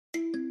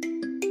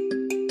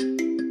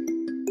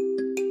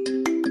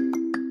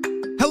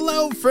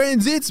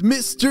friends, it's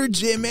Mr.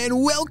 Jim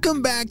and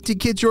welcome back to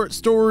Kid Short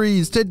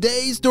Stories.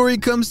 Today's story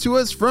comes to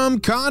us from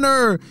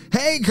Connor.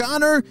 Hey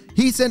Connor,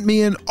 he sent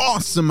me an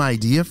awesome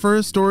idea for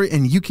a story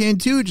and you can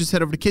too. Just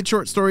head over to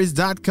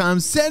kidshortstories.com,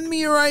 send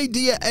me your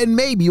idea and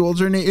maybe we'll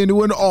turn it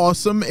into an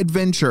awesome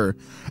adventure.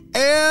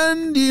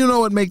 And you know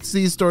what makes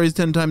these stories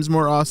 10 times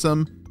more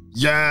awesome?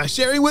 Yeah,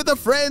 sharing with a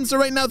friend. So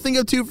right now think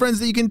of 2 friends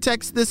that you can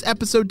text this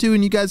episode to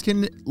and you guys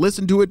can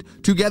listen to it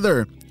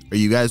together. Are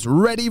you guys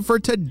ready for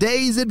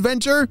today's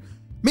adventure?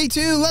 Me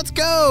too, let's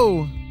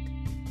go!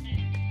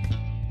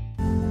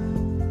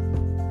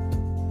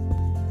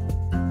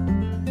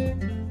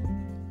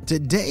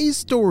 Today's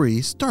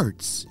story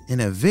starts in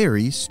a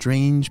very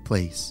strange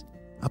place.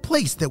 A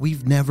place that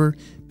we've never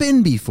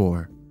been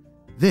before.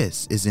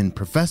 This is in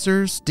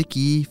Professor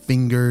Sticky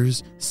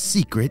Fingers'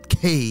 secret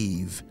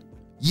cave.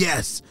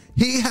 Yes,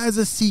 he has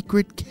a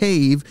secret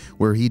cave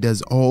where he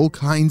does all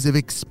kinds of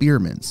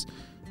experiments.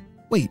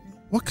 Wait,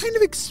 what kind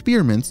of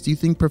experiments do you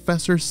think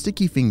Professor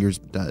Sticky Fingers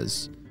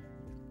does?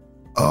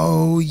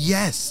 Oh,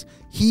 yes.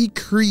 He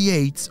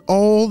creates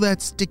all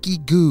that sticky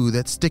goo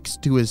that sticks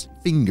to his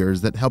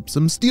fingers that helps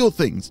him steal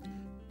things.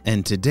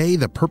 And today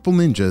the Purple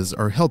Ninjas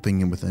are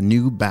helping him with a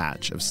new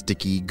batch of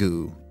sticky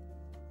goo.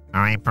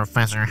 All right,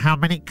 Professor, how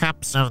many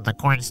cups of the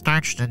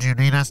cornstarch did you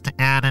need us to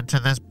add into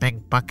this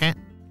big bucket?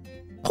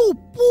 Oh,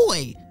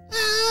 boy.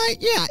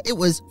 Yeah, it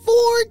was 4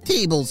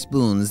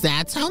 tablespoons.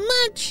 That's how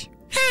much.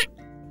 Ha!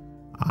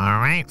 All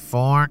right,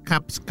 4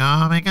 cups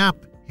coming up.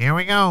 Here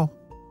we go.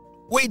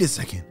 Wait a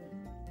second.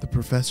 The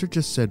professor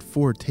just said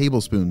 4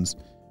 tablespoons,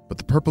 but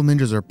the Purple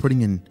Ninjas are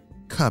putting in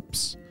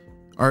cups.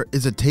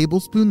 Is a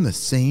tablespoon the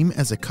same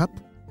as a cup?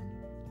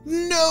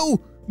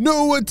 No,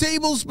 a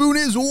tablespoon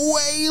is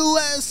way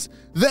less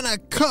than a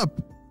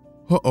cup.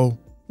 Uh-oh,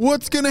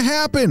 what's gonna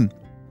happen?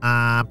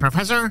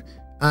 Professor,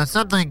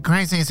 something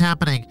crazy is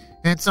happening.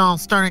 It's all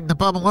starting to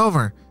bubble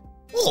over.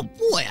 Oh,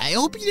 boy, I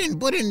hope you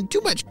didn't put in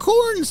too much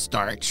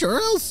cornstarch, or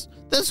else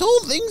this whole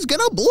thing's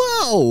gonna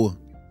blow.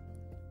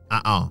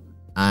 Uh-oh.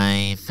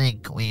 I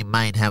think we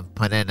might have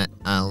put in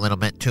a little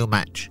bit too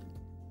much.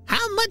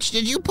 How much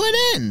did you put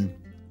in?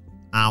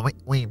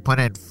 We put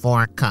in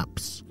 4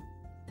 cups.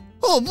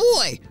 Oh,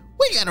 boy,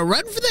 we gotta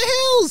run for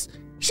the hills.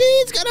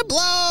 She's gonna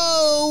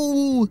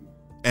blow.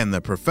 And the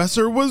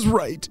professor was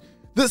right.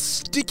 The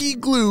sticky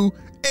glue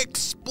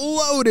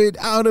exploded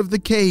out of the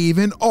cave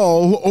and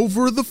all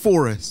over the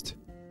forest.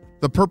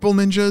 The Purple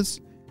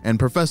Ninjas and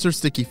Professor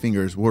Sticky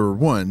Fingers were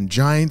one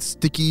giant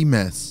sticky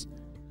mess.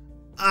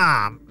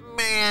 Ah,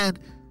 man,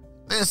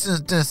 this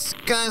is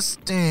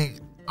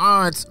disgusting.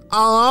 Oh, it's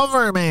all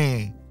over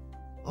me.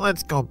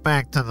 Let's go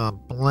back to the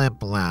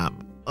blimp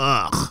lab.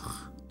 Ugh.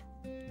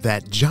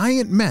 That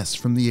giant mess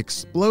from the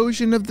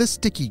explosion of the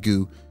sticky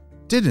goo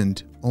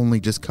didn't only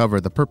just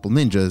cover the Purple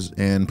Ninjas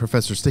and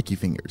Professor Sticky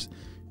Fingers.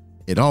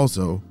 It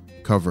also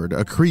covered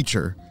a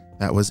creature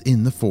that was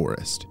in the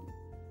forest.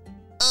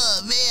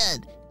 Oh,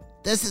 man,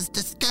 this is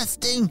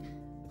disgusting.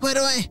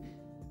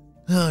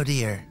 Oh,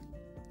 dear.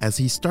 As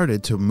he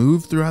started to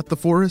move throughout the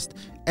forest,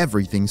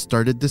 everything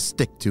started to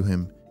stick to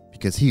him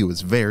because he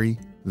was very,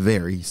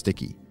 very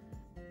sticky.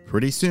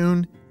 Pretty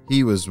soon,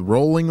 he was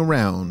rolling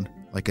around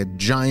like a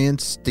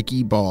giant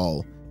sticky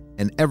ball,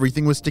 and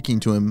everything was sticking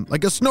to him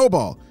like a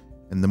snowball.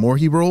 And the more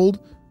he rolled,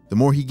 the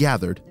more he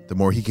gathered. The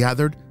more he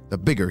gathered, the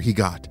bigger he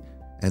got.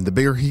 And the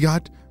bigger he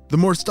got, the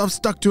more stuff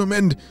stuck to him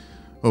and,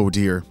 oh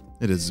dear,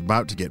 it is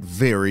about to get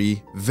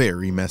very,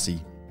 very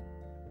messy.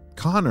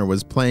 Connor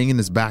was playing in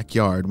his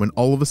backyard when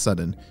all of a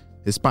sudden,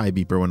 his spy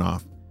beeper went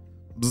off.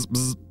 Bzz,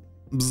 bzz,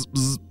 bzz,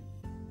 bzz.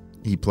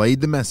 He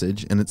played the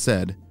message and it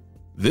said,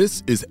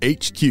 "This is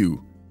HQ.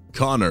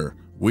 Connor,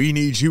 we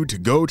need you to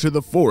go to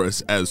the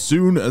forest as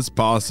soon as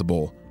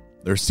possible.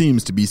 There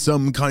seems to be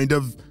some kind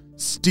of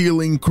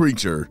stealing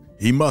creature.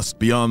 He must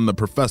be on the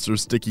Professor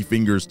Sticky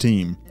Fingers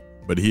team,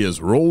 but he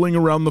is rolling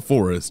around the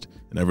forest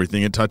and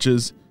everything it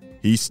touches,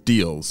 he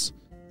steals.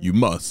 You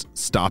must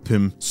stop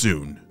him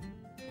soon."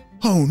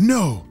 "Oh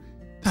no,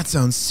 that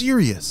sounds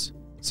serious,"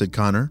 said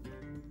Connor.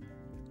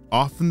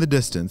 Off in the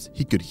distance,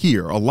 he could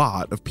hear a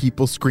lot of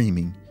people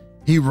screaming.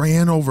 He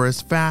ran over as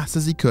fast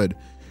as he could,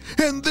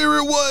 and there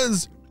it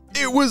was!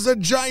 It was a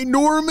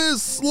ginormous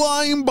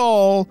slime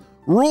ball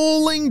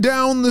rolling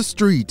down the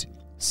street,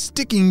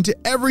 sticking to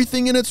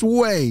everything in its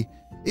way.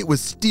 It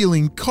was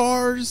stealing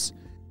cars,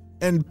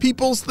 and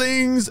people's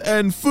things,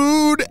 and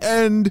food,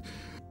 and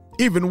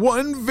even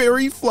one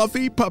very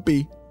fluffy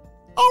puppy.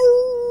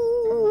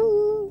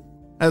 Oh!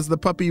 As the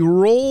puppy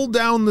rolled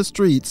down the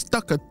street,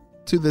 stuck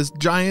to this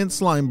giant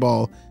slime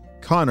ball,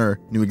 Connor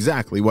knew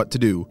exactly what to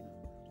do.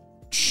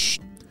 "Shh!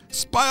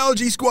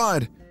 Spyology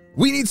Squad!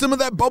 We need some of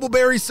that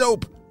bubbleberry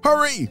soap!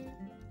 Hurry!"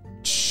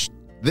 "Shh!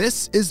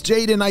 This is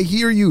Jaden, I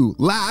hear you,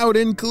 loud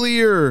and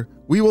clear.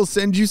 We will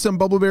send you some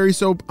bubbleberry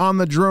soap on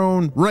the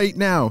drone right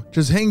now.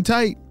 Just hang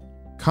tight."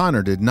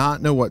 Connor did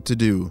not know what to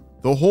do.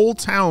 The whole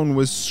town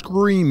was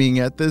screaming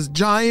at this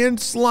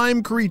giant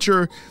slime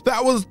creature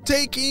that was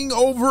taking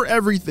over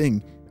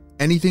everything.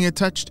 Anything it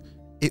touched,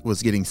 it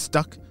was getting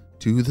stuck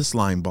to the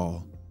slime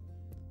ball.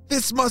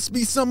 This must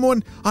be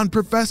someone on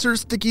Professor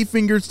Sticky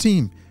Fingers'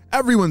 team.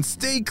 Everyone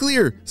stay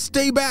clear,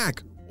 stay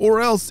back, or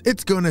else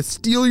it's gonna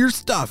steal your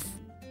stuff,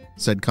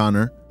 said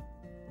Connor.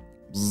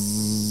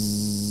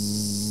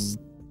 Bzzz.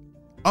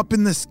 Up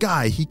in the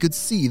sky, he could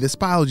see the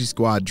Spyology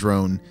Squad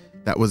drone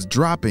that was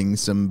dropping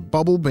some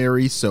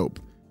bubbleberry soap.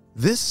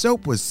 This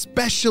soap was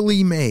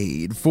specially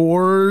made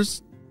for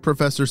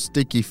Professor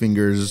Sticky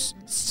Fingers'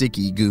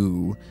 sticky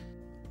goo.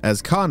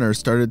 As Connor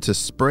started to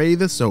spray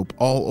the soap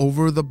all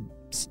over the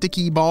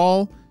sticky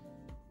ball,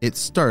 it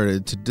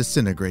started to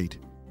disintegrate.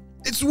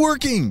 It's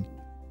working,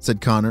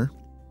 said Connor.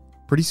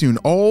 Pretty soon,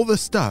 all the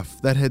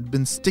stuff that had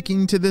been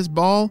sticking to this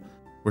ball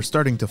were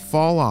starting to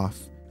fall off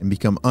and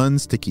become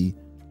unsticky.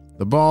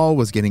 The ball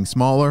was getting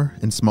smaller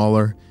and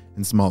smaller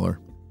and smaller.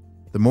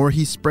 The more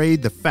he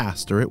sprayed, the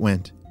faster it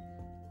went.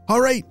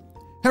 All right,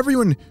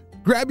 everyone,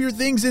 grab your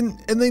things and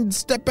then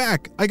step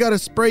back. I gotta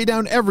spray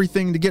down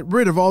everything to get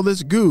rid of all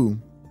this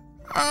goo.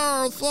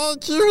 Oh,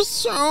 thank you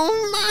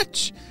so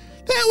much.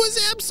 That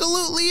was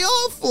absolutely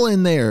awful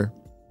in there.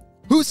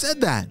 Who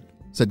said that?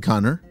 Said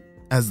Connor.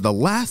 As the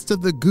last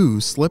of the goo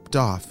slipped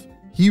off,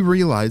 he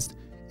realized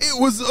it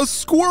was a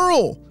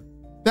squirrel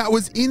that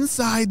was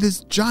inside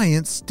this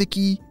giant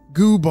sticky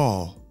goo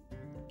ball.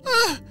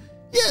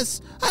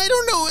 Yes, I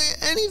don't know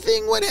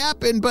anything what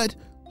happened, but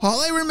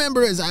all I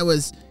remember is I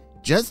was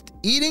just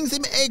eating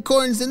some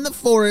acorns in the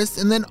forest,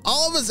 and then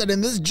all of a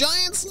sudden this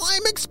giant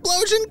slime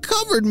explosion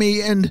covered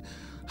me, and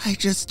I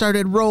just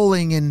started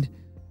rolling, and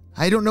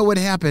I don't know what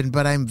happened,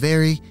 but I'm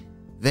very,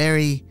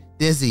 very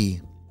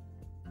dizzy.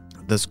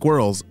 The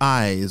squirrel's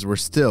eyes were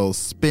still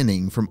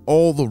spinning from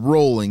all the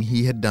rolling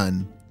he had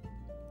done.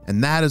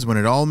 And that is when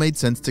it all made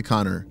sense to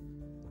Connor.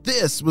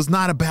 This was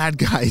not a bad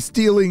guy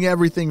stealing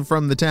everything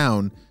from the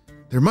town.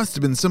 There must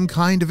have been some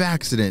kind of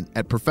accident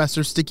at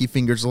Professor Sticky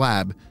Fingers'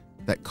 lab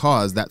that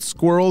caused that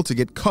squirrel to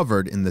get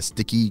covered in the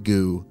sticky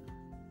goo.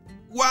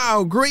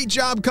 Wow, great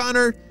job,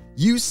 Connor!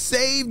 You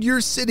saved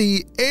your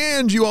city,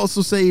 and you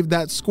also saved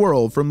that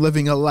squirrel from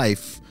living a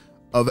life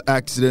of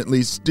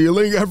accidentally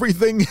stealing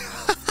everything.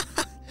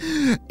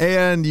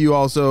 And you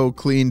also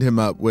cleaned him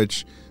up,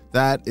 which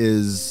that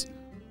is...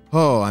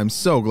 Oh, I'm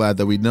so glad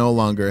that we no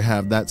longer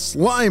have that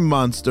slime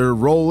monster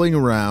rolling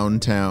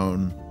around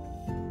town.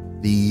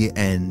 The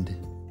end.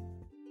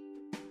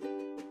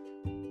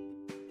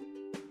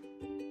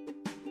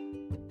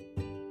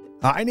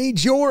 I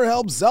need your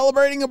help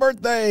celebrating a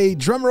birthday.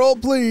 Drum roll,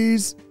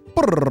 please.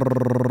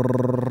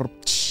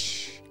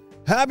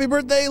 Happy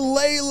birthday,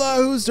 Layla,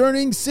 who's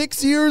turning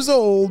 6 years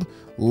old.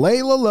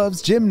 Layla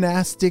loves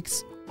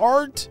gymnastics,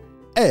 art,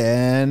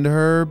 and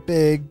her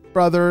big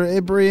brother,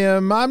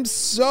 Ibrahim. I'm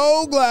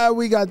so glad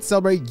we got to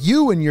celebrate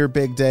you and your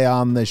big day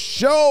on the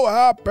show.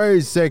 Happy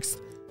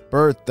 6th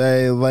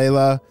birthday,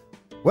 Layla.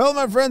 Well,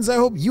 my friends, I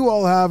hope you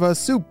all have a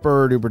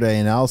super duper day,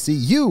 and I'll see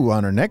you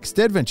on our next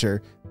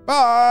adventure.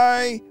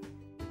 Bye.